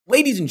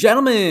Ladies and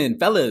gentlemen,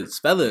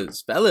 fellas,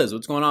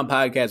 what's going on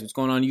podcast? What's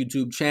going on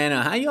YouTube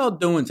channel? How y'all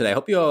doing today? I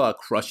hope y'all are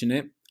crushing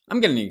it.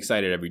 I'm getting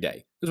excited every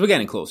day because we're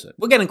getting closer.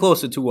 We're getting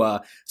closer to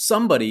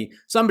somebody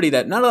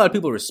that not a lot of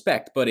people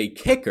respect, but a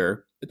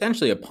kicker,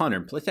 potentially a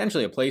punter,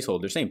 potentially a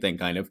placeholder, same thing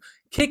kind of,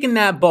 kicking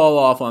that ball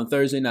off on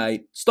Thursday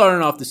night,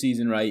 starting off the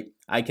season right.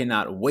 I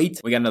cannot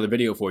wait. We got another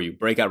video for you.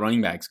 Breakout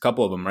running backs, a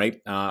couple of them,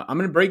 right? I'm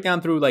going to break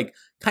down through like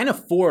kind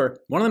of four.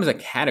 One of them is a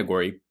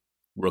category,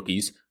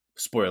 rookies.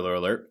 Spoiler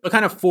alert, but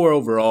kind of four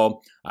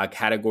overall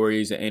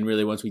categories. And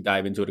really, once we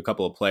dive into it, a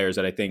couple of players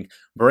that I think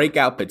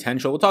breakout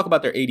potential. We'll talk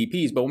about their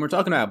ADPs, but when we're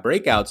talking about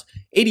breakouts,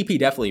 ADP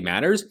definitely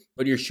matters,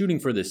 but you're shooting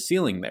for the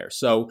ceiling there.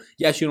 So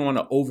yes, you don't want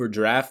to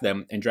overdraft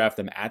them and draft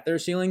them at their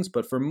ceilings,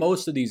 but for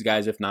most of these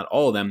guys, if not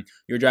all of them,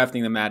 you're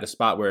drafting them at a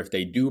spot where if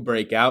they do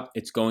break out,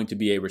 it's going to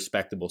be a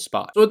respectable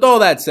spot. So with all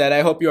that said,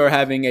 I hope you are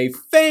having a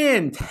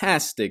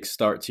fantastic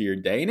start to your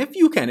day. And if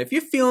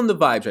you're feeling the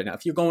vibes right now,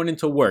 if you're going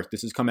into work,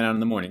 this is coming out in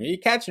the morning, or you're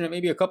catching it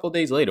maybe a couple of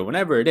days later,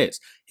 whenever it is,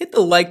 hit the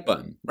like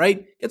button,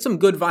 right? Get some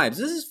good vibes.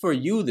 This is for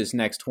you this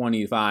next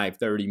 25,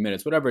 30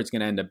 minutes, whatever it's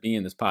going to end up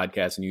being, this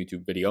podcast and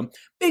YouTube video.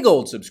 Big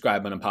old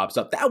subscribe button pops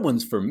up. That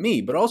one's for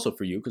me, but also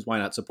for you, because why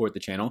not support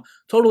the channel?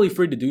 Totally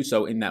free to do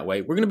so in that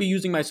way. We're going to be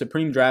using my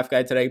Supreme Draft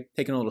Guide today,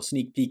 taking a little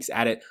sneak peeks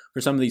at it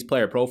for some of these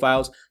player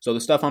profiles. So the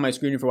stuff on my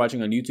screen if you're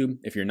watching on YouTube,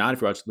 if you're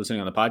listening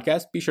on the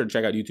podcast, be sure to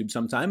check out YouTube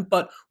sometime.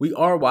 But we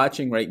are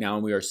watching right now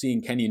and we are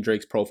seeing Kenyon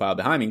Drake's profile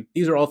behind me.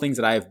 These are all things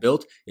that I have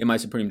built in my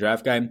Supreme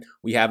Draft Guide.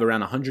 We have around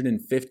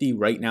 150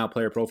 right now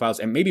player profiles,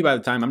 and maybe by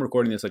the time I'm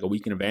recording this like a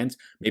week in advance,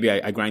 maybe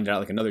I grind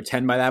out like another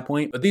 10 by that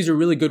point. But these are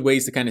really good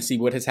ways to kind of see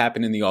what has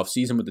happened in the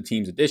offseason with the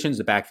team's additions,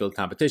 the backfield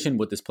competition,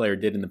 what this player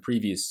did in the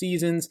previous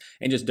seasons,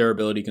 and just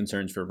durability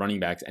concerns for running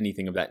backs,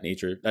 anything of that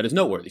nature that is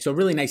noteworthy. So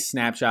really nice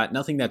snapshot,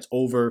 nothing that's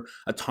over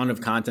a ton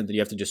of content that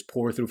you have to just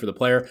pour through for the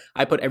player.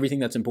 I put everything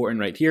that's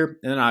important right here,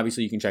 and then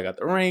obviously you can check out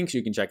the ranks,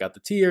 you can check out the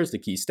tiers, the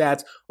key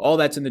stats, all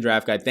that's in the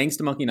draft guide. Thanks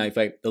to Monkey Knife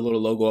Fight, the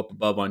little logo up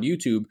above on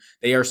YouTube,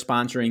 they are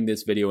sponsoring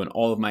this video and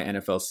all of my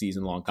NFL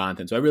season-long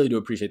content. So I really do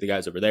appreciate the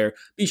guys over there.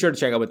 Be sure to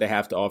check out what they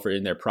have to offer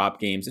in their prop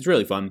games. It's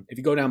really fun. If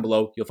you go down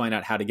below, you'll find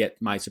out how to get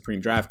my Supreme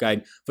Draft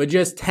Guide for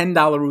just $10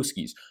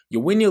 Rooskies. You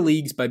win your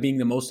leagues by being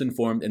the most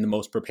informed and the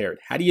most prepared.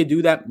 How do you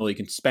do that? Well, you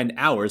can spend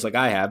hours like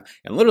I have,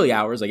 and literally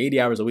hours, like 80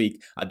 hours a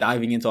week,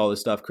 diving into all this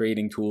stuff,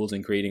 creating tools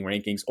and creating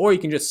rankings, or you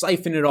can just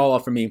siphon it all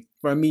off from me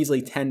for a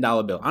measly $10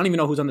 bill. I don't even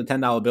know who's on the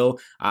 $10 bill.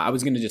 I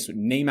was going to just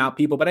name out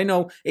people, but I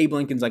know Abe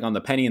Lincoln's like on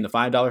the penny and the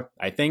 $5,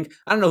 I think.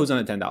 I don't know who's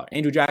on the $10.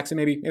 Andrew Jackson,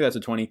 maybe that's a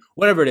 20.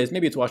 Whatever it is,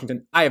 maybe it's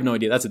Washington. I have no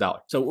idea. That's $1.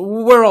 So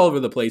we're all over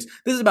the place.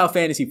 This is about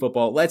fantasy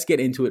football. Let's get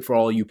into it for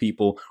all you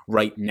people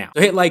right now.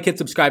 So hit like, hit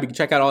subscribe. You can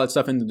check out all that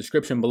stuff in the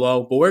description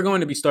below, but we're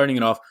going to be starting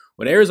it off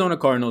with Arizona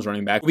Cardinals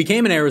running back who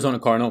became an Arizona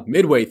Cardinal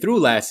midway through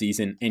last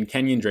season in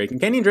Kenyon Drake. And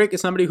Kenyon Drake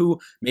is somebody who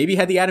maybe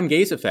had the Adam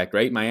Gase effect,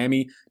 right?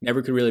 Miami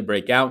never could really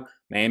break out.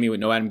 Miami with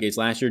no Adam Gase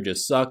last year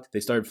just sucked.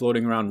 They started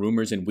floating around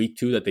rumors in week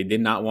 2 that they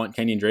did not want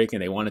Kenyon Drake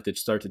and they wanted to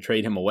start to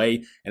trade him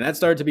away. And that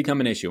started to become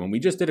an issue. And we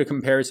just did a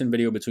comparison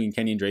video between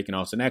Kenyon Drake and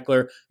Austin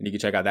Eckler. And you can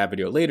check out that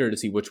video later to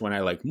see which one I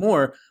like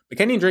more. But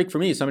Kenyon Drake for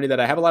me is somebody that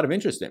I have a lot of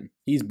interest in.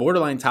 He's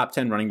borderline top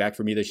 10 running back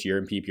for me this year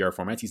in PPR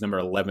formats. He's number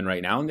 11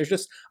 right now. And there's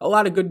just a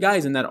lot of good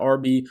guys in that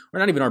RB, or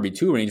not even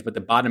RB2 range, but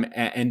the bottom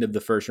end of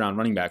the first round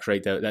running backs,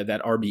 right?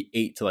 That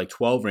RB8 to like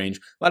 12 range.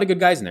 A lot of good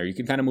guys in there. You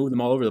can kind of move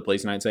them all over the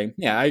place. And I'd say,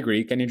 yeah, I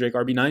agree. Kenyon Drake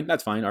RB9,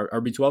 that's fine.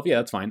 RB12, yeah,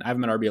 that's fine. I have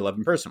him at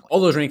RB11 personally. All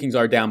those rankings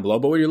are down below,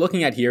 but what you're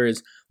looking at here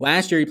is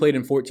last year he played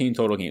in 14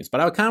 total games, but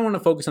I kind of want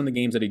to focus on the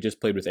games that he just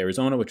played with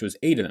Arizona, which was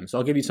 8 of them. So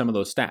I'll give you some of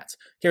those stats.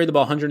 Carried the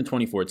ball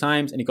 124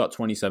 times, and he caught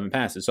 27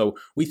 passes. So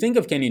we think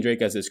of Kenyon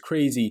Drake as this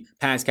crazy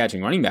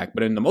pass-catching running back,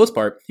 but in the most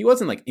part, he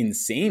wasn't like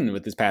insane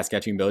with his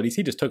pass-catching abilities.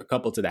 He just took a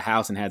couple to the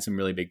house and had some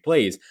really big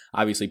plays.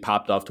 Obviously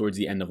popped off towards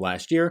the end of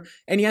last year.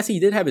 And yes, he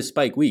did have his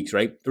spike weeks,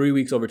 right? 3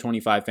 weeks over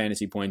 25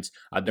 fantasy points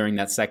during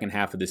that second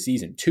half of the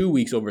season. 2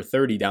 weeks over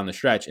 30 down the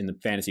stretch in the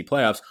fantasy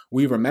playoffs.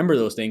 We remember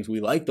those things. We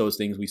like those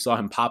things. We saw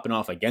him popping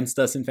off against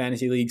us in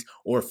fantasy leagues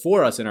or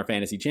for us in our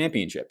fantasy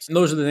championships. And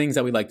those are the things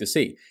that we like to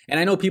see. And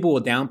I know people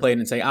will downplay it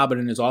and say, but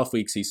in his off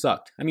weeks, he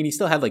sucked. I mean, he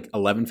still had like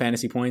 11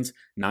 fantasy points,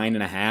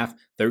 9.5,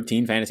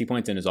 13 fantasy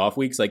points in his off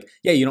weeks. Like,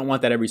 yeah, you don't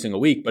want that every single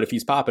week, but if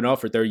he's popping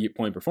off for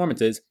 30-point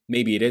performances,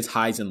 maybe it is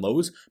highs and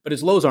lows, but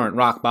his lows aren't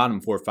rock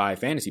bottom for 5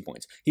 fantasy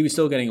points. He was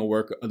still getting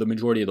the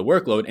majority of the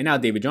workload, and now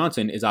David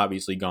Johnson is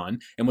obviously gone.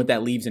 And what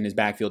that leaves in his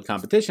backfield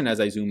competition, as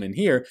I zoom in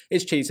here,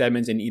 is Chase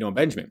Edmonds and Eno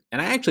Benjamin.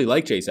 And I actually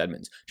like Chase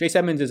Edmonds. Chase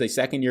Edmonds is a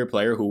second-year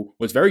player who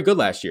was very good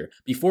last year.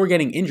 Before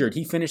getting injured,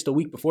 he finished the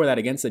week before that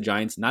against the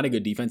Giants, not a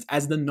good defense,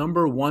 as the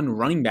number 1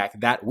 running back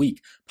that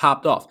week.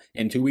 Popped off.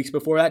 And 2 weeks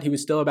before that, he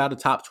was still about a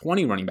top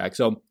 20 running back.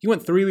 So he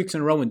went 3 weeks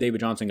in a row when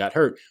David Johnson got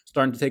hurt,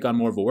 starting to take on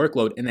more of a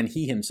workload, and then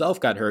he himself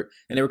got hurt,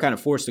 and they were kind of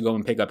forced to go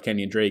and pick up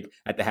Kenyon Drake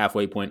at the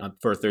halfway point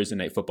for a Thursday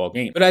night football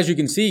game. But as you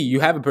can see, you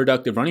have a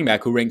productive running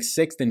back who ranks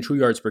 6th in true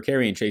yards per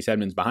carry, and Chase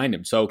Edmonds behind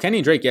him. So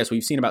Kenyon Drake, yes,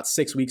 we've seen about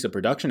 6 weeks of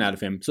production out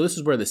of him. So this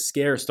is where the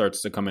scare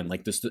starts to come in,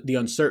 like the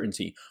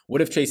uncertainty.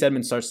 What if Chase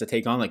Edmonds starts to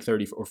take on like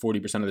 30 or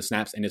 40% of the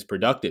snaps and is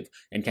productive,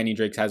 and Kenyon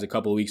Drake has a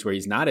couple of weeks where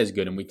he's not as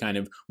good, and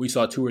we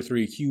saw 2 or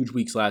 3 huge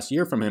weeks last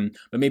year from him,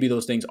 but maybe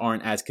those things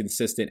aren't as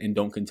consistent and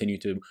don't continue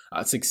to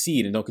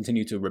succeed and don't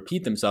continue to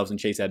repeat themselves, and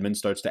Chase Edmonds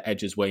starts to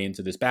edge his way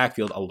into this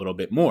backfield a little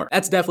bit more.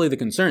 That's definitely the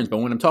concerns, but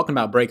when I'm talking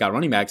about breakout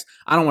running backs,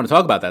 I don't want to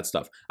talk about that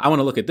stuff. I want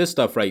to look at this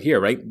stuff right here,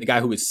 right? The guy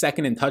who was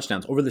 2nd in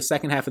touchdowns over the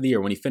second half of the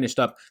year when he finished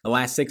up the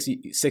last 6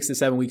 to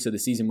 7 weeks of the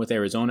season with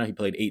Arizona. He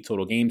played 8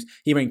 total games.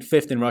 He ranked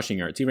 5th in rushing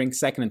yards. He ranked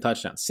 2nd in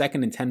touchdowns,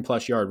 2nd in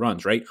 10-plus yard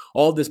runs, right?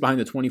 All of this behind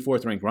the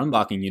 24th ranked run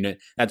blocking unit.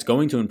 That's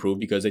going to improve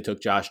because they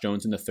took Josh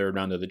Jones in the 3rd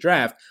round of the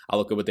draft. I'll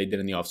look at what they did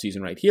in the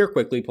offseason right here,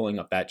 quickly pulling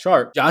up that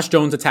chart. Josh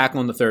Jones, a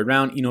tackle in the 3rd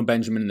round, Eno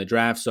Benjamin in the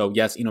draft. So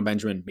yes, Eno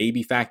Benjamin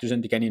maybe factors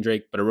into Kenyon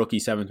Drake, but a rookie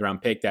 7th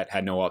round pick that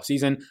had no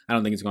offseason. I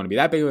don't think it's going to be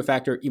that big of a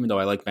factor, even though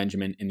I like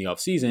Benjamin in the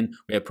offseason.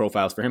 We have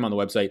profiles for him on the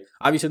website.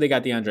 Obviously, they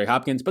got DeAndre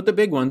Hopkins, but the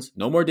big ones,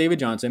 no more David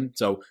Johnson.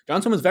 So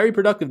Johnson was very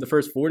productive the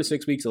first 4 to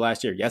 6 weeks of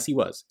last year. Yes, he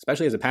was,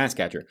 especially as a pass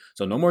catcher.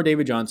 So no more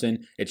David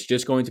Johnson. It's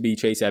just going to be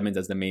Chase Edmonds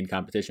as the main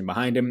competition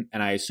behind him.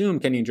 And I assume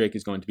Kenyon Drake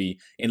is going to be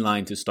in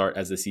line to start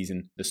as the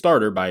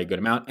starter by a good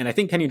amount. And I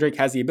think Kenyon Drake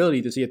has the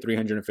ability to see a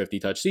 350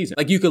 touch season.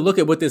 Like, you could look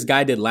at what this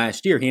guy did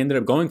last year. He ended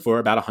up going for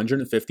about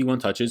 151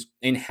 touches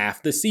in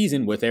half the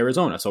season with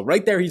Arizona. So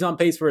right there, he's on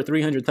pace for a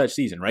 300 touch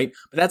season, right?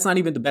 But that's not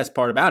even the best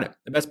part about it.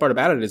 The best part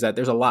about it is that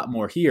there's a lot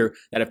more here,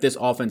 that if this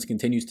offense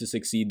continues to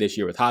succeed this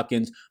year with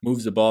Hopkins,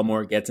 moves the ball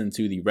more, gets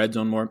into the red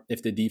zone more,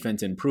 if the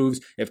defense improves,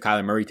 if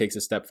Kyler Murray takes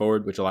a step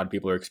forward, which a lot of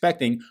people are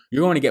expecting,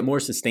 you're going to get more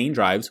sustained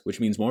drives, which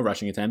means more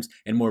rushing attempts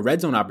and more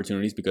red zone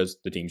opportunities because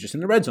the team's just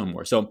in the red zone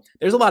more. So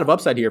there's a lot of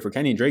upside here for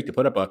Kenyon Drake to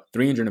put up a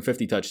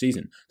 350 touch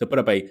season, to put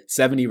up a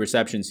 70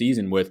 reception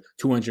season with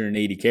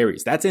 280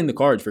 carries. That's in the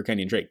cards for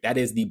Kenyon Drake. That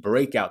is the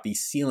breakout, the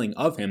ceiling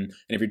of him. And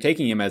if you're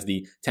taking him as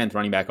the 10th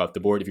running back off the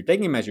board, if you're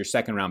taking him as your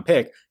 2nd round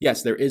pick,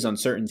 yes, there is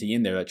uncertainty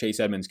in there that Chase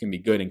Edmonds can be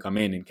good and come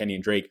in, and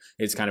Kenyon Drake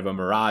is kind of a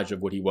mirage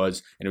of what he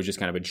was, and it was just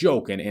kind of a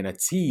joke and a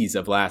tease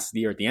of last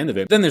year at the end of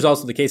it. But then there's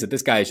also the case that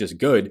this guy is just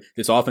good.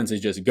 This offense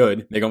is just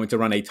good. They're going to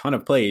run a ton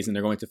of plays, and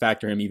they're going to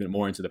factor him even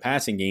more into the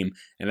passing game.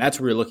 And that's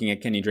where we're looking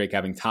at Kenyon Drake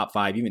having top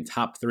 5, even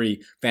top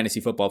 3 fantasy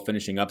football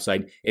finishing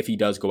upside if he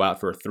does go out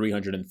for a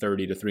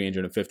 330 to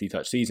 350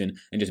 touch season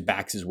and just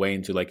backs his way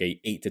into like a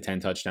 8 to 10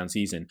 touchdown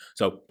season.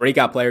 So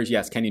breakout players,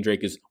 yes, Kenyon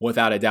Drake is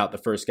without a doubt the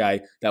first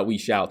guy that we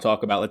shall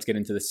talk about. Let's get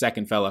into the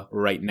second fella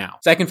right now.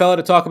 Second fella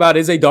to talk about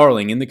is a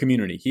darling in the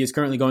community. He is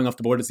currently going off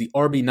the board as the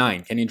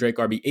RB9. Kenyon Drake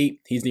RB8.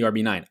 He's the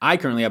RB9. I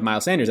currently have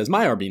Miles Sanders as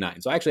my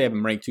RB9. So I actually have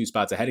him ranked 2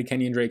 spots ahead of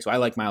Kenyon Drake. So I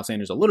like Miles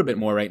Sanders a little bit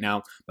more right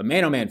now. But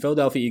man, oh man,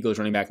 Philadelphia Eagles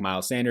running back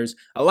Miles Sanders.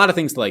 A lot of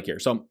things to like here.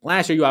 So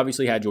last year you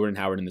obviously had Jordan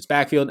Howard in this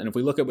backfield. And if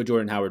we look at what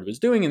Jordan Howard was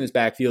doing in this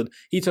backfield,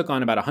 he took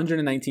on about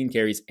 119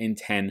 carries and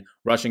 10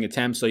 rushing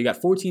attempts. So you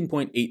got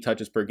 14.8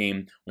 touches per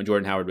game when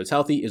Jordan Howard was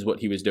healthy is what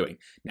he was doing.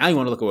 Now you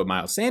want to look at what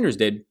Miles Sanders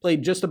did.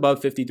 Played just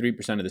above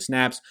 53% of the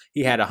snaps.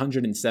 He had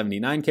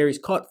 179 carries,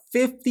 caught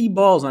 50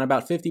 balls on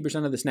about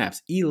 50% of the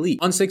snaps. Elite.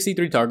 On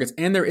 63 targets.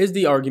 And there is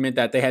the argument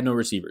that they had no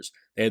receivers.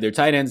 They had their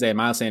tight ends. They had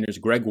Miles Sanders.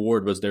 Greg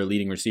Ward was their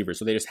leading receiver.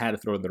 So they just had to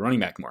throw the running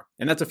back more.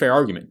 And that's a fair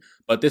argument.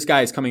 But this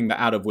guy is coming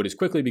out of what is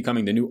quickly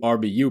becoming the new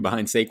RBU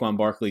behind Saquon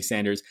Barkley,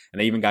 Sanders.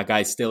 And they even got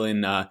guys still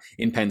in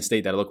Penn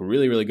State that look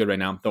really, really good right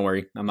now. Don't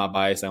worry. I'm not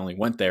biased. I only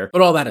went there.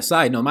 But all that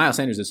aside, no, Miles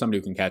Sanders is somebody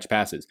who can catch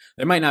passes.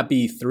 There might not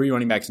be 3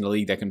 running backs in the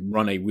league that can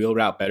run a wheel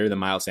route better than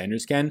Miles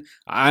Sanders can.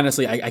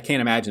 Honestly, I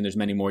can't imagine there's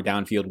many more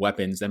downfield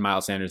weapons than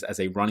Miles Sanders as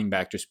a running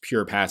back, just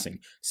pure passing.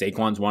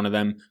 Saquon's one of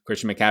them.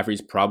 Christian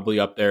McCaffrey's probably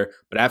up there.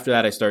 But after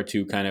that, I start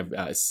to kind of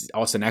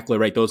Austin Eckler,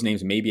 right? Those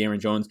names, maybe Aaron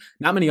Jones.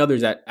 Not many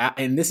others that,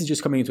 and this is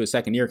just coming into a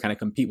second year, kind of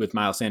compete with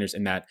Miles Sanders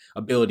in that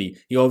ability.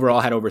 He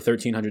overall had over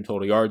 1,300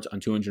 total yards on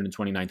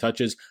 229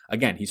 touches.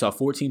 Again, he saw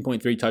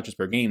 14.3 touches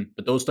per game,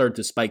 but those started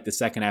to spike the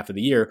second half of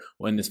the year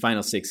when his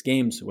final 6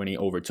 games, when he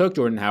overtook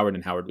Jordan Howard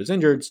and Howard was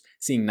injured,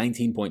 seeing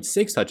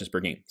 19.6 touches per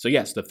game. So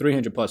yes, the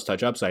 300 plus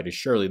touch upside is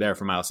surely there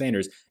for Miles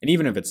Sanders. And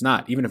even if it's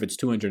not, even if it's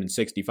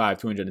 265,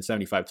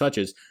 275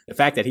 touches, the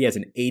fact that he has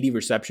an 80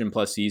 reception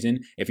plus season,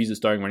 if he's a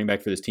starting running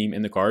back for this team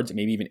in the cards,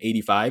 maybe even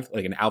 85,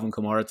 like an Alvin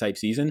Kamara type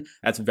season,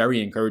 that's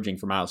very encouraging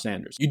for Miles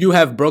Sanders. You do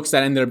have Brooks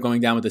that ended up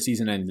going down with a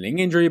season-ending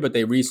injury, but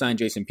they re-signed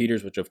Jason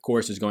Peters, which of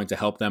course is going to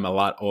help them a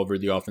lot over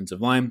the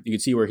offensive line. You can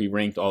see where he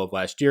ranked all of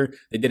last year.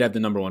 They did have the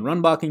number 1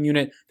 run blocking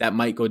unit. That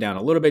might go down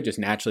a little bit, just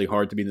naturally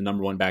hard to be the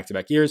number 1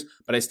 back-to-back years,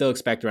 but I still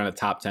expect around a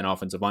top 10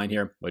 offensive line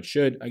here, which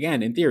should,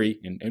 again, in theory,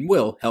 and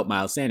will help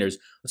Miles Sanders.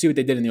 Let's see what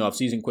they did in the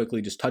offseason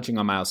quickly, just touching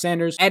on Miles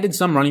Sanders. Added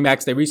some running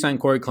backs. They re-signed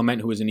Corey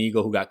Clement, who was an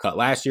Eagle who got cut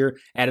last year.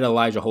 Added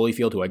Elijah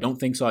Holyfield, who I don't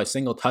think saw a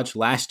single touch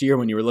last year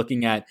when you were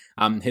looking at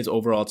his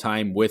overall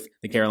time with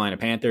the Carolina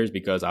Panthers,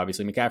 because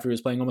obviously McCaffrey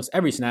was playing almost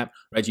every snap.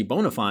 Reggie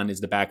Bonifant is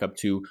the backup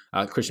to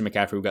Christian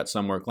McCaffrey, who got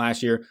some work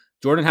last year.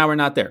 Jordan Howard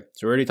not there.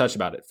 So we already touched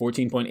about it.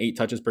 14.8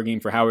 touches per game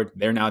for Howard.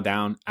 They're now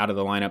down out of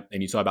the lineup.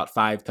 And you saw about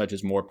 5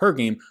 touches more per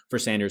game for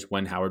Sanders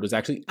when Howard was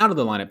actually out of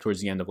the lineup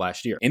towards the end of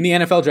last year. In the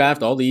NFL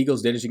draft, all the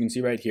Eagles did, as you can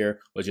see right here,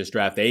 was just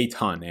draft a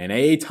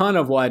ton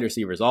of wide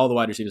receivers, all the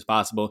wide receivers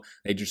possible.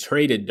 They just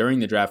traded during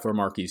the draft for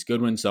Marquise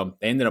Goodwin. So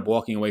they ended up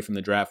walking away from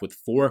the draft with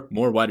 4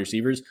 more wide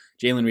receivers.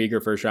 Jalen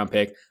Reagor, first round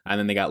pick. And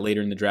then they got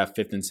later in the draft,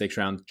 5th and 6th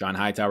round, John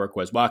Hightower,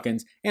 Quez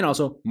Watkins, and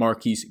also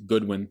Marquise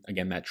Goodwin,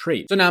 again, that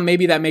trade. So now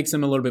maybe that makes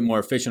them a little bit more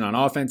efficient on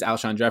offense.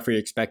 Alshon Jeffrey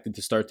expected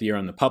to start the year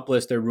on the PUP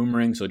list, they're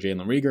rumoring. So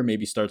Jalen Reagor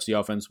maybe starts the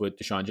offense with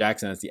Deshaun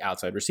Jackson as the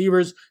outside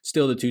receivers.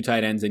 Still the 2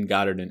 tight ends in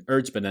Goddard and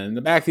Ertz. But then in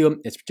the backfield,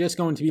 it's just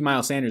going to be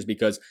Miles Sanders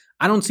because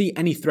I don't see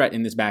any threat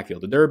in this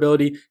backfield. The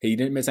durability, he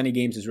didn't miss any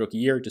games his rookie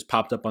year, just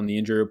popped up on the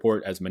injury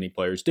report as many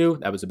players do.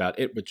 That was about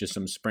it with just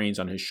some sprains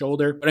on his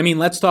shoulder. But I mean,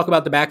 let's talk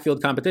about the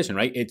backfield competition,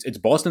 right? It's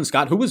Boston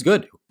Scott, who was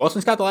good.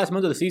 Boston Scott the last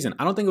month of the season,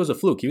 I don't think it was a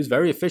fluke. He was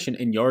very efficient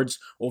in yards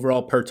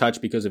overall per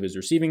touch because of his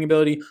receiving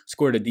ability,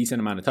 scored a decent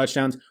amount of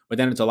touchdowns. But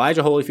then it's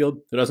Elijah Holyfield,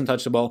 who doesn't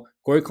touch the ball,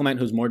 Corey Clement,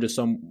 who's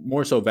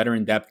more so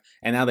veteran depth,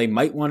 and now they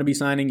might want to be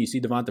signing. You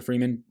see Devonta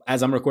Freeman,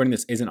 as I'm recording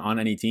this, isn't on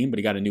any team, but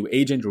he got a new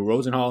agent, Drew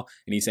Rosenhall,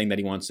 and he's saying that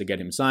he wants to get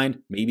him signed.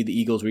 Maybe the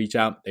Eagles reach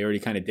out. They already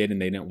kind of did,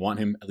 and they didn't want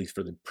him, at least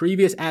for the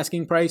previous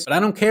asking price. But I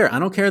don't care. I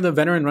don't care the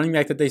veteran running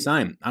back that they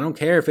sign. I don't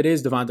care if it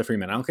is Devonta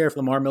Freeman. I don't care if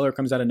Lamar Miller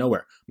comes out of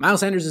nowhere.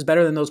 Miles Sanders is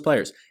better than those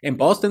players. And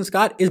Boston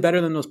Scott is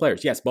better than those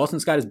players. Yes, Boston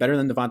Scott is better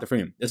than Devonta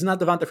Freeman. This is not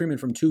Devonta Freeman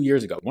from 2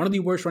 years ago. One of the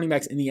worst running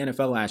backs in the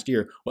NFL last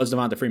year was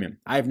Devonta Freeman.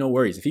 I have no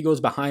worries. If he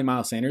goes behind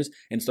Miles Sanders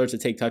and starts to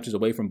take touches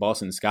away from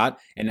Boston Scott,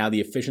 and now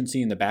the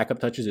efficiency in the backup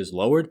touches is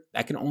lowered,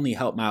 that can only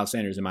help Miles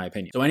Sanders, in my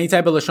opinion. So any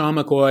type of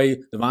LaShawn McCoy,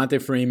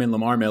 Devonta Freeman,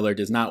 Lamar Miller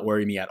does not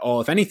worry me at all.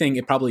 If anything,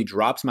 it probably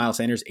drops Miles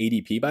Sanders'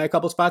 ADP by a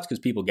couple spots because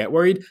people get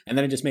worried, and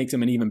then it just makes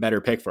him an even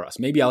better pick for us.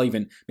 Maybe I'll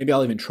even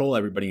troll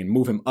everybody and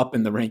move him up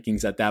in the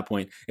rankings at that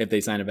point if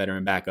they sign a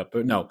veteran backup.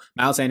 But no,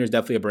 Miles Sanders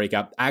definitely a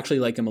breakout. I actually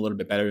like him a little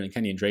bit better than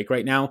Kenyon Drake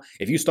right now.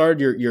 If you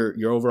started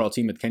your overall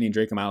team with Kenyon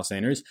Drake and Miles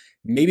Sanders,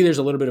 maybe there's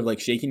a little bit of like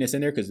shakiness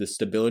in there because the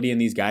stability in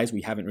these guys,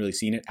 we haven't really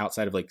seen it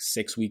outside of like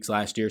 6 weeks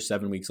last year,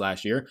 7 weeks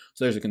last year.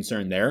 So there's a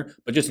concern there.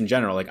 But just in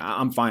general, like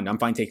I'm fine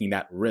taking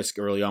that risk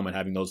early on with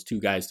having those 2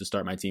 guys to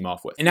start my team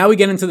off with. And now we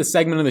get into the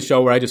segment of the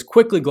show where I just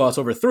quickly gloss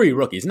over 3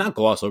 rookies. Not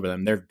gloss over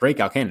them, they're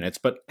breakout candidates.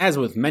 But as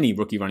with many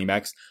rookie running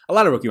backs, a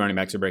lot of rookie running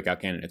backs are breakout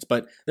candidates.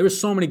 But there were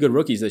so many good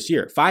rookies this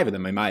year. 5 of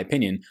them, in my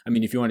opinion. I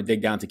mean, if you want to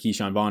dig down to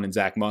Keyshawn Vaughn and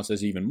Zach Moss,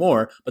 there's even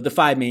more. But the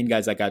 5 main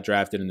guys that got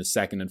drafted in the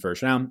 2nd and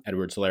 1st round,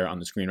 Edwards-Helaire on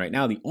the screen right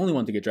now, the only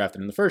one to get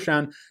drafted in the 1st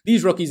round.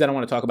 These rookies that I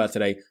want to talk about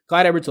today,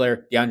 Clyde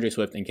Edwards-Helaire, DeAndre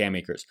Swift, and Cam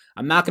Akers.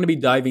 I'm not going to be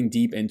diving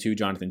deep into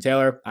Jonathan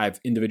Taylor. I have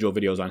individual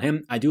videos on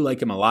him. I do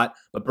like him a lot,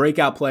 but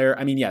breakout player,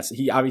 I mean, yes,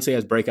 he obviously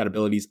has breakout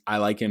abilities. I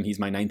like him. He's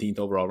my 19th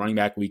overall running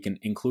back. We can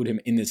include him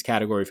in this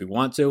category if we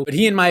want to, but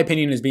he, in my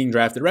opinion, is being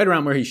drafted right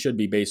around where he should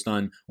be based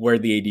on where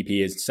the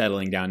ADP is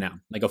settling down now,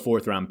 like a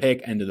 4th round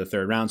pick, end of the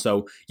 3rd round.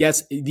 So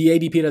yes, the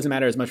ADP doesn't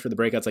matter as much for the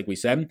breakouts like we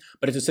said,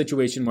 but it's a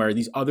situation where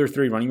these other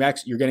 3 running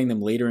backs, you're getting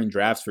them later in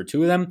drafts for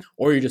 2 of them,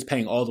 or you're just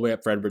paying all the way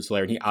up for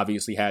Edwards-Helaire, and he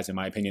obviously has, in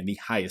my opinion, the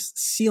highest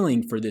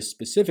ceiling for this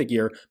specific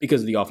year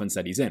because of the offense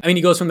that he's in. I mean,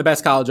 he goes from the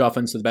best college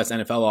offense to the best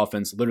NFL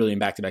offense literally in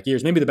back-to-back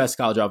years, maybe the best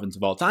college offense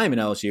of all time in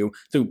LSU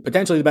to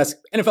potentially the best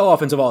NFL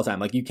offense of all time.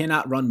 Like, you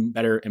cannot run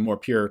better and more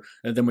pure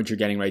than what you're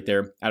getting right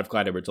there out of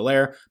Clyde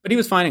Edwards-Helaire, but he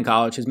was fine in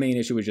college. His main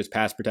issue was just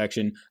pass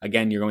protection.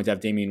 Again, you're going to have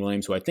Damian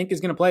Williams, who I think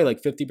is going to play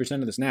like 50%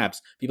 of the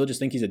snaps. People just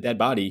think he's a dead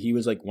body. He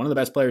was like one of the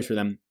best players for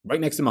them, right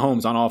next to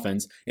Mahomes on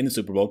offense in the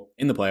Super Bowl,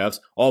 in the playoffs,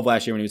 all of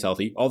last year when he was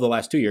healthy, all the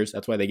last 2 years.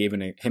 That's why they gave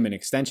him an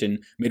extension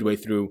midway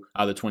through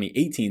the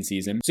 2018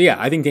 season. So yeah,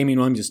 I think Damian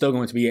Williams is still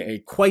going to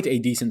be quite a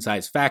decent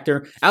sized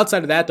factor.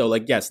 Outside of that though,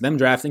 like yes, them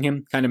drafting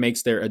him kind of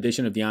makes their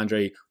addition of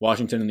DeAndre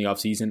Washington in the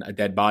offseason a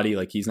dead body.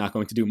 Like he's not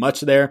going to do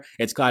much there.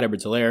 It's Clyde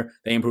Edwards-Helaire.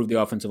 They improved the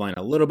offensive line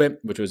a little bit,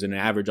 which was an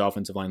average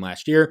offensive line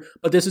last year,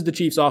 but this is the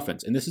Chiefs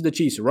offense and this is the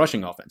Chiefs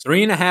rushing offense.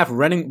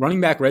 3.5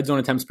 running back red zone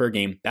attempts per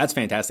game. That's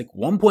fantastic.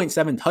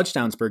 1.7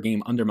 touchdowns per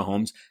game under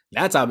Mahomes.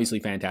 That's obviously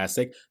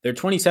fantastic. They're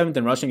 27th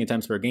in rushing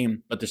attempts per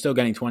game, but they're still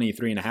getting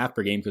 23.5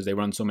 per game because they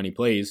run so many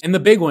plays. And the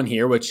big one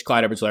here, which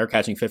Clyde Edwards-Helaire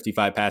catching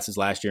 55 passes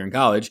last year in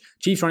college,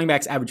 Chiefs running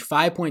backs averaged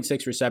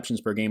 5.6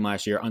 receptions per game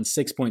last year on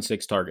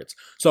 6.6 targets.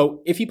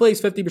 So if he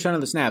plays 50%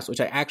 of the snaps,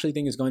 which I actually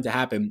think is going to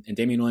happen, and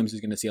Damian Williams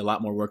is going to see a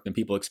lot more work than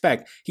people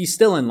expect, he's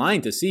still in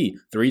line to see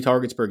 3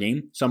 targets per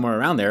game, somewhere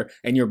around there.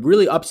 And you're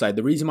really upside.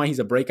 The reason why he's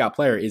a breakout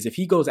player is if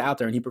he goes out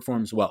there and he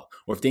performs well,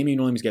 or if Damian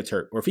Williams gets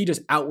hurt, or if he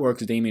just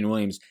outworks Damian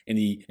Williams in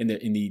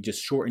the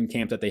just shortened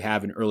camp that they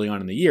have in early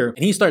on in the year,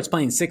 and he starts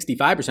playing 6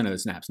 65% of the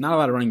snaps. Not a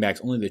lot of running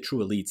backs, only the true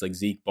elites like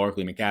Zeke,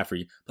 Barkley,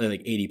 McCaffrey play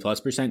like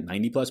 80+%,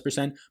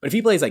 90+%. But if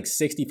he plays like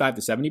 65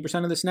 to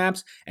 70% of the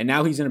snaps, and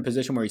now he's in a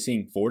position where he's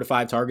seeing 4 to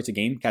 5 targets a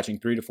game, catching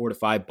 3 to 4 to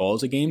 5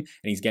 balls a game,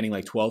 and he's getting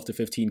like 12 to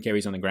 15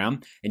 carries on the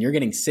ground, and you're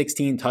getting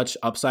 16 touch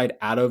upside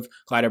out of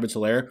Clyde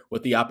Edwards-Helaire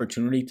with the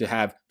opportunity to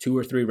have 2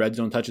 or 3 red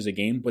zone touches a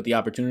game, with the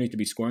opportunity to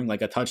be scoring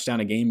like a touchdown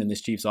a game in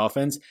this Chiefs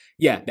offense.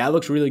 Yeah, that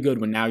looks really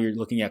good when now you're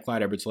looking at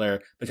Clyde Edwards-Helaire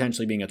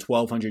potentially being a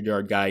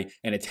 1,200-yard guy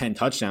and a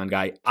 10-touchdown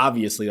guy.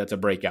 Obviously, that's a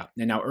breakout.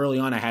 And now early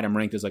on, I had him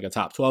ranked as like a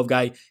top 12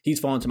 guy. He's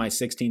fallen to my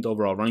 16th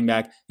overall running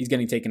back. He's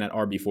getting taken at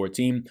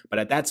RB14. But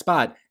at that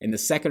spot, in the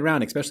second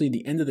round, especially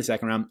the end of the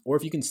second round, or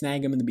if you can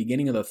snag him in the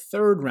beginning of the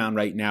third round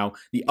right now,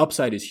 the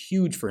upside is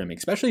huge for him,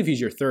 especially if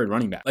he's your third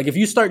running back. Like if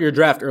you start your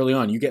draft early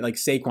on, you get like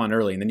Saquon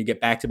early, and then you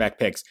get back-to-back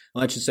picks.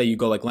 And let's just say you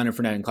go like Leonard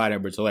Fournette and Clyde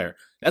Edwards-Helaire.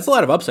 That's a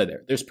lot of upside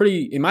there. There's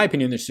in my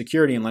opinion, there's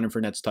security in Leonard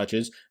Fournette's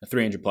touches,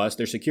 300+.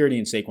 There's security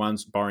in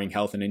Saquon's, barring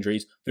health and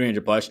injuries,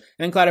 300+. And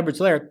then Clyde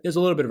Edwards-Helaire, there's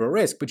a little bit of a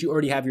risk, but you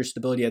already have your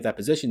stability at that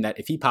position that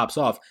if he pops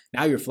off,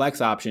 now your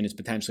flex option is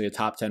potentially a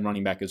top 10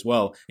 running back as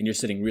well, and you're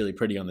sitting really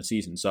pretty on the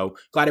season. So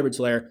Clyde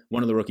Edwards-Helaire,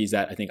 one of the rookies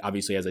that I think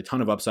obviously has a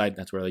ton of upside.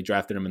 That's where they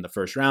drafted him in the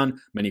first round.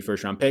 Many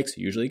first-round picks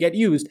usually get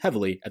used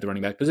heavily at the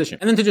running back position.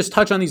 And then to just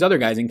touch on these other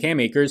guys, in Cam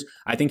Akers,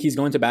 I think he's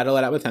going to battle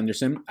it out with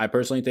Henderson. I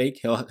personally think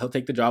he'll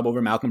take the job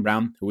over Malcolm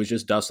Brown, who was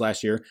just dust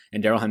last year,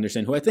 and Darrell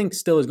Henderson, who I think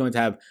still is going to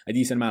have a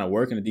decent amount of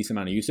work and a decent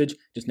amount of usage,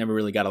 just never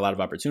really got a lot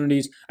of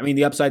opportunities. I mean,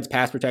 the upside's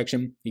pass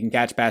protection. He can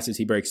catch passes.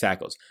 He breaks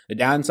tackles. The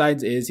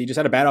downsides is he just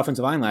had a bad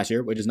offensive line last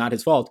year, which is not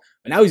his fault.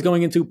 But now he's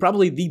going into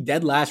probably the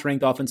dead last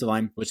ranked offensive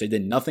line, which they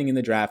did nothing in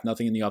the draft,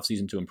 nothing in the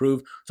offseason to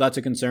improve. So that's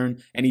a concern.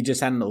 And he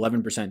just had an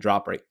 11%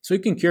 drop rate. So you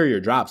can cure your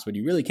drops, but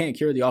you really can't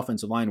cure the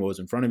offensive line what was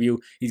in front of you.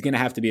 He's going to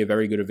have to be a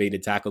very good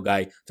evaded tackle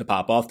guy to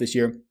pop off this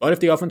year. But if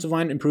the offensive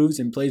line improves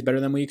and plays better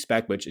than we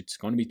expect, which it's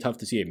going to be tough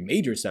to see a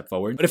major step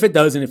forward, but if it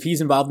does, and if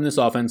he's involved in this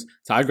offense,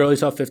 Todd Gurley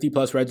saw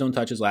 50+ red zone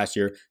touches last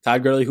year.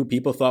 Todd Gurley, who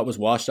people thought was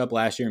washed up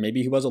last year,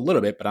 maybe he was a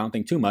little bit, but I don't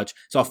think too much,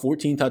 saw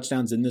 14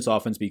 touchdowns in this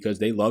offense because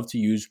they love to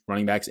use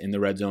running backs in the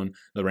red zone,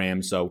 the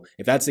Rams. So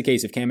if that's the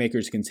case, if Cam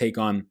Akers can take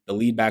on the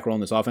lead back role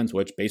in this offense,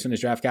 which based on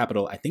his draft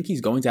capital, I think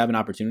he's going to have an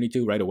opportunity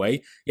to right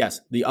away. Yes,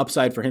 the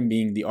upside for him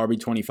being the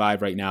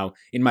RB25 right now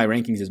in my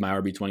rankings is my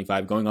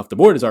RB25. Going off the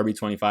board is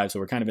RB25, so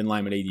we're kind of in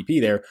line with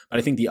ADP there. But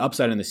I think the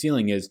upside and the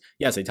ceiling is,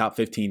 yes, a top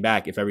 15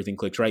 back if everything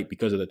clicks right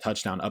because of the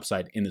touchdown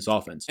upside in this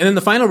offense. And then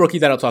the final rookie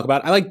that I'll talk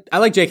about, I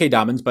like J.K.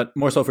 Dobbins, but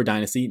more so for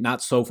Dynasty,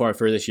 not so far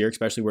for this year,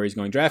 especially where he's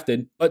going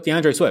drafted. But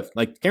DeAndre Swift,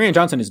 like Kerryon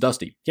Johnson is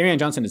dusty. Kerryon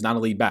Johnson is not a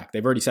lead back.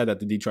 They've already said that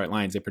the Detroit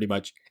Lions, they pretty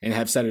much, and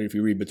have said it if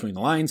you read between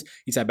the lines.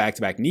 He's had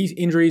back-to-back knee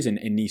injuries and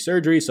knee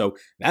surgery, so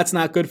that's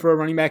not good for a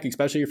running back,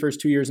 especially your first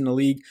 2 years in the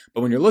league.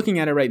 But when you're looking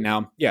at it right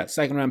now, yeah,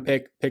 second round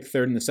pick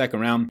third in the second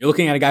round. You're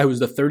looking at a guy who was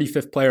the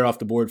 35th player off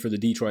the board for the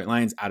Detroit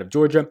Lions out of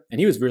Georgia, and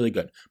he was really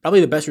good.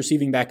 Probably the best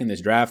receiving back in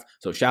this draft,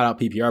 so shout out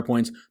PPR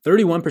points.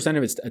 31%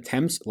 of his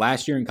attempts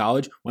last year in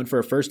college went for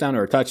a first down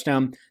or a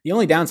touchdown. The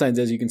only downside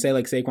is you can say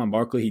like Saquon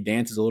Barkley, he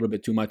dances a little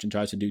bit too much and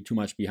tries to do too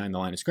much behind the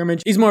line of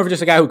scrimmage. He's more of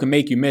just a guy who can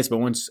make you miss, but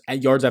once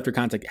at yards after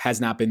contact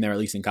has not been there, at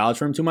least in college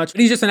for him too much.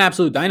 But he's just an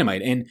absolute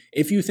dynamite. And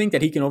if you think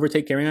that he can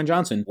overtake Kerryon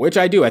Johnson, which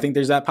I do, I think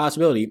there's that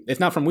possibility. If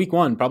not from week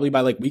 1, probably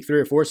by like week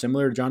 3 or 4,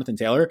 similar to Jonathan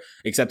Taylor,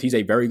 except he's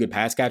a very good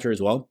pass catcher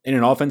as well. In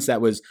an offense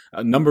that was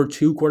a number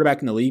 2 quarterback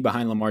in the league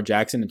behind Lamar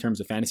Jackson in terms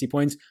of fantasy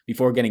points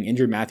before getting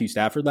injured Matthew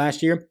Stafford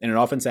last year, in an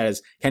offense that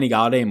has Kenny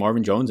Golladay and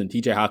Marvin Jones and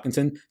TJ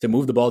Hawkinson to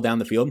move the ball down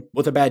the field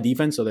with a bad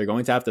defense, so they're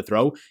going to have to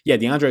throw. Yeah,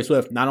 DeAndre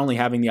Swift not only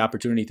having the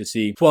opportunity to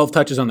see 12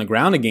 touches on the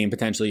ground a game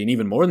potentially, and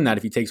even more than that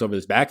if he takes over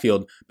this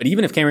backfield, but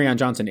even if Kerryon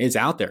Johnson is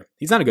out there,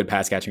 he's not a good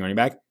pass catching running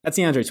back. That's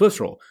DeAndre Swift's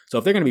role. So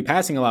if they're going to be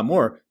passing a lot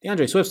more,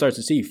 DeAndre Swift starts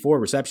to see 4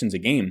 receptions a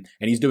game,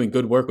 and he's doing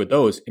good work with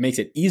those. It makes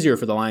it easier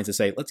for the Lions to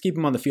say, let's keep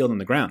him on the field on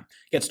the ground.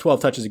 He gets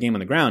 12 touches a game on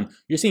the ground.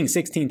 You're seeing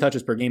 16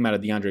 touches per game out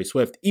of DeAndre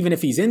Swift. Even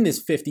if he's in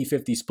this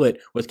 50-50 split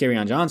with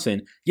Kerryon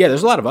Johnson, yeah,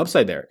 there's a lot of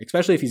upside there,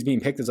 especially if he's being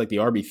picked as like the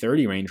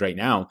RB30 range right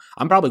now.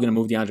 I'm probably going to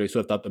move DeAndre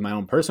Swift up in my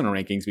own personal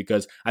rankings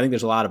because I think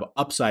there's a lot of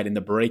upside in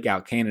the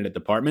breakout candidate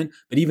department,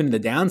 but even in the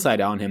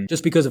downside on him,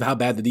 just because of how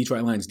bad the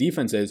Detroit Lions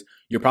defense is,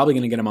 you're probably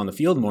going to get him on the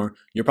field more.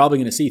 You're probably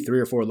going to see 3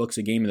 or 4 looks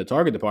a game in the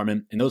target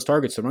department, and those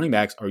targets to running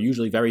backs are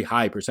usually very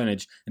high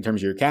percentage in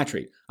terms of your catch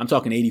rate. I'm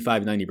talking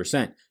 85 to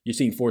 90%. You're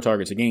seeing 4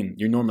 targets a game.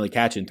 You're normally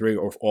catching 3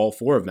 or all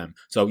 4 of them.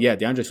 So yeah,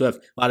 DeAndre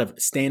Swift, a lot of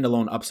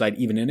standalone upside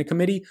even in a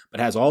committee, but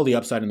has all the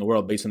upside in the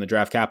world based on the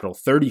draft capital.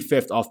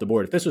 35th off the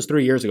board. If this was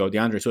 3 years ago,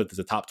 DeAndre Swift is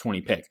a top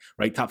 20 pick,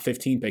 right? Top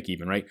 15 pick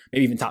even, right?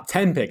 Maybe even top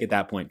 10 pick at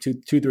that point.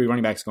 2-3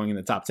 running backs going in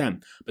the top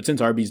 10. But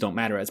since RBs don't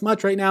matter as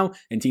much right now,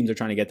 and teams are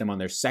trying to get them on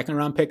their second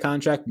round pick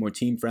contract, more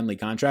team-friendly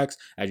contracts,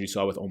 as you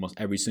saw with almost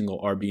every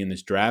single RB in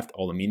this draft,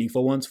 all the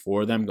meaningful ones,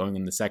 4 of them going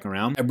in the second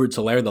round.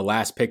 Edwards-Helaire, the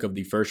last pick of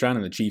the first round,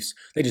 and the Chiefs,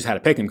 they just had to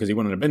pick him because he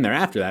wouldn't have been there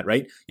after that,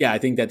 right? Yeah, I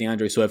think that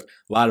DeAndre Swift,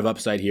 a lot of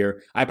upside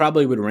here. I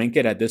probably would rank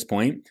it at this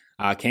point.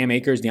 Cam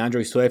Akers,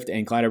 DeAndre Swift,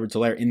 and Clyde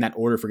Edwards-Helaire in that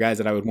order for guys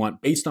that I would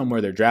want based on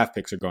where their draft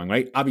picks are going,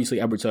 right? Obviously,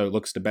 Edwards-Helaire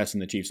looks the best in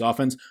the Chiefs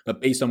offense,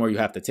 but based on where you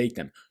have to take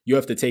them, you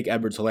have to take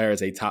Edwards-Helaire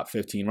as a top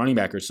 15 running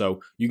back or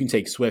so. You can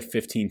take Swift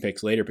 15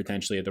 picks later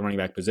potentially at the running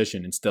back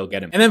position and still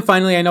get him. And then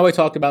finally, I know I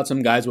talked about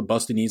some guys with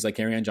busted knees like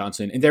Kerryon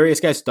Johnson, and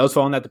Derrius Guice does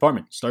fall in that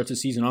department. Starts the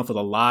season off with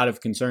a lot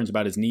of concerns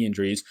about his knee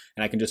injuries,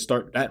 and I can just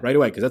start that right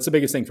away because that's the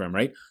biggest thing for him,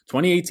 right?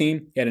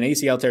 2018, he had an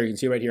ACL tear. You can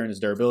see right here in his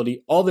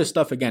durability. All this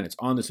stuff, again, it's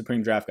on the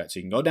Supreme Draft Guide. So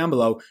you can go down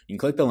below, you can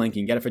click the link,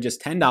 you can get it for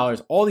just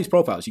 $10. All these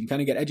profiles, you can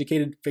kind of get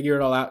educated, figure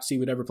it all out, see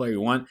whatever player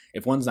you want.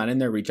 If one's not in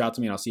there, reach out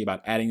to me and I'll see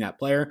about adding that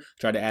player.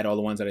 Try to add all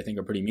the ones that I think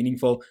are pretty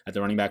meaningful at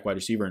the running back, wide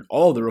receiver, and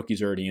all of the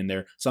rookies are already in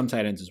there, some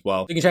tight ends as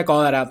well. You can check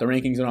all that out, the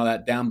rankings and all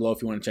that down below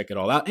if you want to check it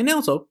all out. And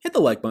also, hit the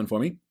like button for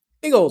me.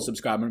 Big old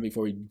subscribe button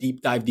before we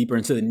dive deeper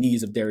into the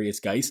knees of Derrius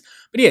Guice.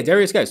 But yeah,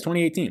 Derrius Guice,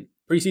 2018.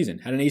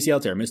 Preseason, had an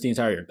ACL tear, missed the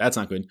entire year. That's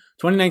not good.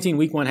 2019,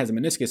 week 1, has a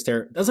meniscus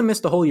tear. Doesn't miss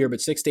the whole year, but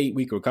 6 to 8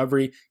 week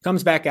recovery.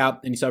 Comes back out,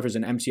 and he suffers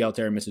an MCL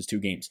tear and misses 2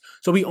 games.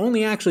 So he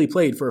only actually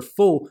played for a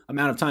full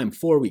amount of time,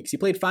 4 weeks. He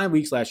played 5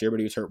 weeks last year, but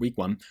he was hurt week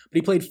 1. But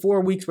he played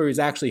 4 weeks where he was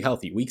actually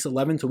healthy, weeks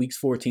 11 to weeks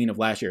 14 of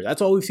last year.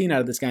 That's all we've seen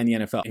out of this guy in the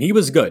NFL. And he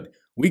was good.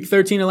 Week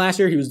 13 of last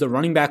year, he was the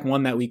running back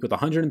 1 that week with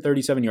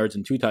 137 yards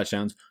and 2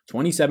 touchdowns,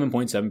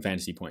 27.7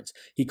 fantasy points.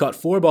 He caught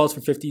 4 balls for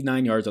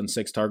 59 yards on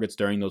 6 targets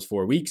during those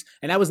 4 weeks,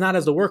 and that was not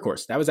as the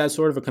workhorse. That was as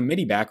sort of a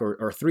committee back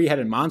or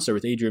three-headed monster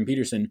with Adrian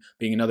Peterson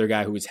being another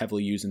guy who was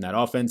heavily used in that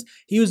offense.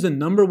 He was the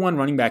number 1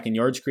 running back in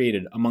yards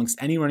created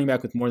amongst any running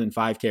back with more than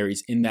 5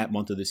 carries in that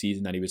month of the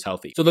season that he was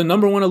healthy. So the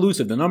number 1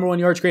 elusive, the number 1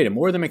 yards created,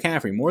 more than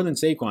McCaffrey, more than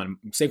Saquon.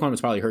 Saquon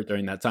was probably hurt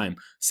during that time.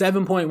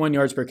 7.1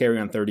 yards per carry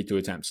on 32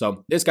 attempts.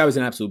 So this guy was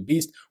an absolute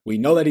beast. We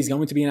know that he's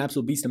going to be an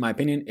absolute beast in my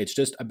opinion. It's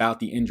just about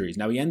the injuries.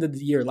 Now he ended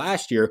the year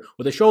last year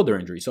with a shoulder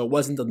injury, so it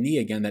wasn't the knee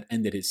again that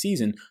ended his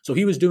season. So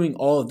he was doing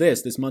all of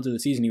this month of the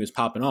season. He was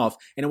popping off,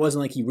 and it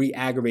wasn't like he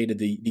re-aggravated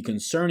the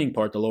concerning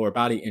part, the lower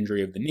body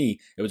injury of the knee.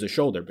 It was a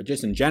shoulder, but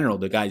just in general,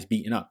 the guy's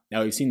beaten up.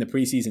 Now we've seen the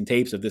preseason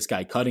tapes of this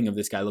guy cutting, of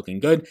this guy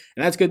looking good,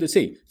 and that's good to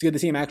see. It's good to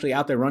see him actually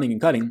out there running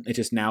and cutting. It's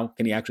just now,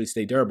 can he actually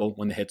stay durable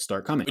when the hits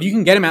start coming? But you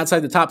can get him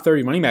outside the top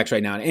 30 running backs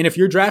right now, and if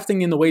you're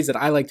drafting in the ways that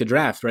I like to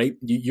draft, right,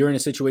 you're in a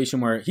situation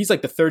where he's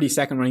like the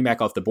 32nd running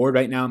back off the board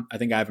right now. I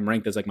think I have him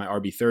ranked as like my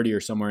RB30 or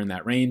somewhere in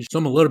that range. So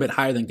I'm a little bit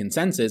higher than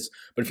consensus.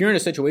 But if you're in a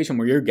situation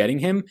where you're getting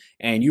him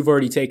and you've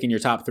already taken your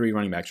top 3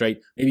 running backs, right?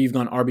 Maybe you've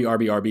gone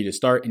RB to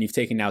start and you've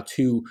taken now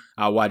 2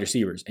 wide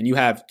receivers, and you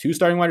have 2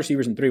 starting wide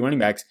receivers and 3 running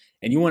backs,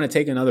 and you want to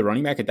take another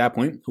running back at that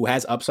point who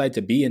has upside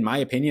to be, in my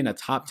opinion, a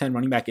top 10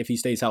 running back if he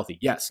stays healthy.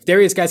 Yes,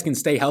 Derrius Guice can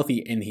stay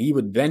healthy and he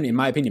would then, in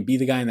my opinion, be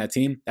the guy in that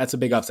team. That's a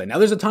big upside. Now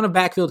there's a ton of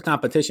backfield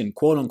competition,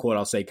 quote unquote,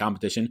 I'll say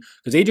competition,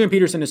 because Adrian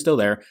Peterson is still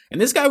there.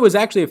 And this guy was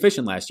actually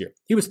efficient last year.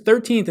 He was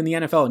 13th in the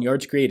NFL in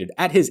yards created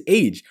at his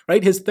age,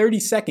 right? His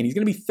 32nd. He's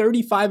going to be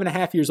 35 and a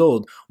half years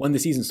old when the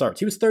season starts.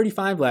 He was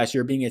 35 last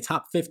year, being a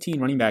top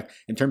 15 running back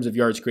in terms of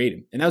yards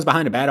created. And that was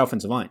behind a bad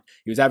offensive line.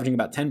 He was averaging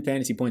about 10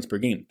 fantasy points per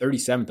game,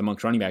 37th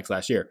amongst running backs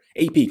last year.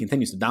 AP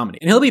continues to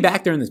dominate. And he'll be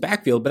back there in this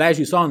backfield, but as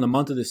you saw in the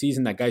month of the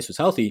season that Guice was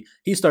healthy,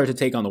 he started to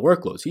take on the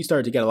workloads. He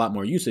started to get a lot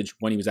more usage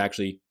when he was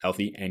actually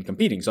healthy and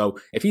competing. So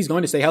if he's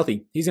going to stay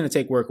healthy, he's going to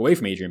take work away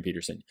from Adrian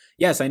Peterson.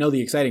 Yes, I know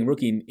the exciting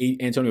rookie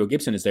Antonio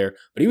Gibson is there,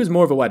 but he was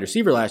more of a wide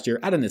receiver last year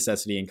out of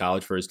necessity in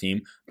college for his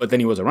team, but then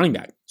he was a running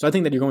back. So I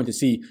think that you're going to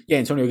see,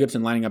 Antonio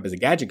Gibson lining up as a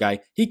gadget guy.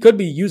 He could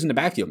be using the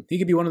backfield. He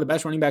could be one of the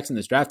best running backs in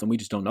this draft, and we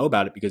just don't know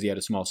about it because he had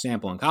a small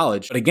sample in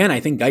college. But again, I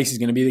think Guice is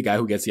going to be the guy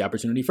who gets the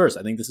opportunity first.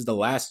 I think this is the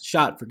last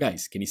shot for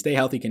Guice. Can he stay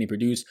healthy? Can he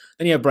produce?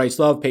 Then you have Bryce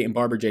Love, Peyton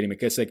Barber, J.D.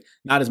 McKissick.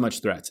 Not as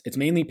much threats. It's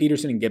mainly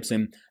Peterson and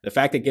Gibson. The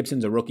fact that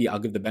Gibson's a rookie, I'll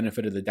give the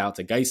benefit of the doubt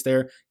to Guice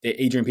there.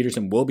 Adrian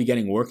Peterson will be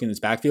getting work in this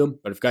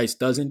backfield, but if Guice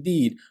does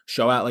indeed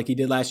show out like he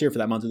did last year for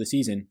that month of the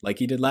season, like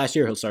he did last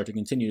year, he'll start to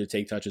continue to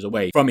take touches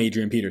away from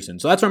Adrian Peterson.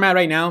 So that's where I'm at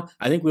right now.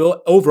 I think we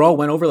overall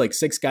went over like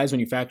 6 guys when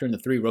you factor in the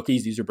 3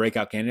 rookies. These are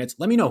breakout candidates.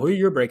 Let me know who are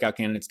your breakout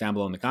candidates down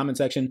below in the comment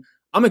section.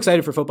 I'm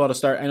excited for football to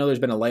start. I know there's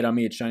been a light on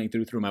me. It's shining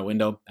through my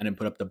window. I didn't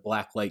put up the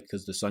black light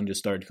because the sun just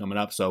started coming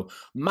up. So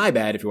my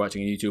bad if you're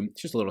watching on YouTube.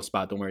 It's just a little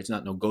spot. Don't worry. It's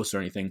not no ghost or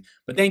anything.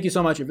 But thank you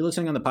so much. If you're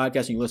listening on the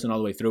podcast and you listen all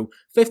the way through,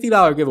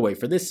 $50 giveaway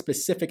for this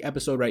specific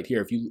episode right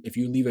here. If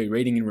you leave a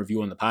rating and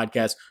review on the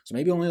podcast, so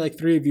maybe only like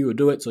 3 of you will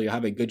do it. So you'll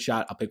have a good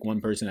shot. I'll pick one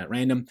person at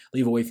random.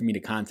 Leave a way for me to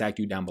contact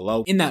you down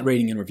below in that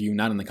rating and review,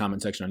 not in the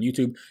comment section on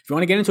YouTube. If you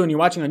want to get into it and you're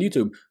watching on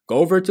YouTube, go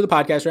over to the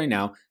podcast right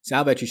now.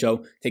 Sal Vetri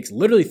Show. Takes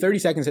literally 30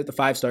 seconds to hit the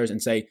 5 stars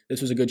and say,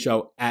 this was a good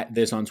show at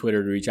this on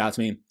Twitter to reach out to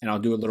me, and I'll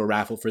do a little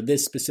raffle for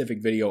this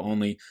specific video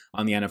only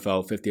on the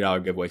NFL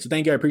 $50 giveaway. So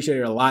thank you. I appreciate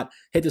it a lot.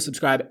 Hit the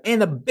subscribe and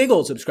the big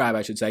old subscribe,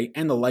 I should say,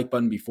 and the like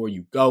button before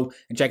you go,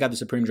 and check out the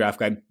Supreme Draft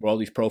Guide where all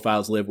these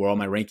profiles live, where all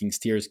my rankings,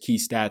 tiers, key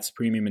stats,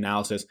 premium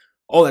analysis,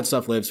 all that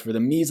stuff lives for the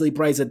measly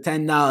price of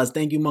 $10.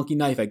 Thank you, Monkey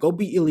Knife. I go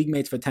beat your league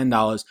mates for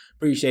 $10.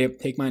 Appreciate it.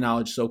 Take my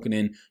knowledge, soak it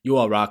in. You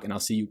all rock, and I'll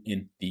see you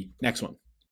in the next one.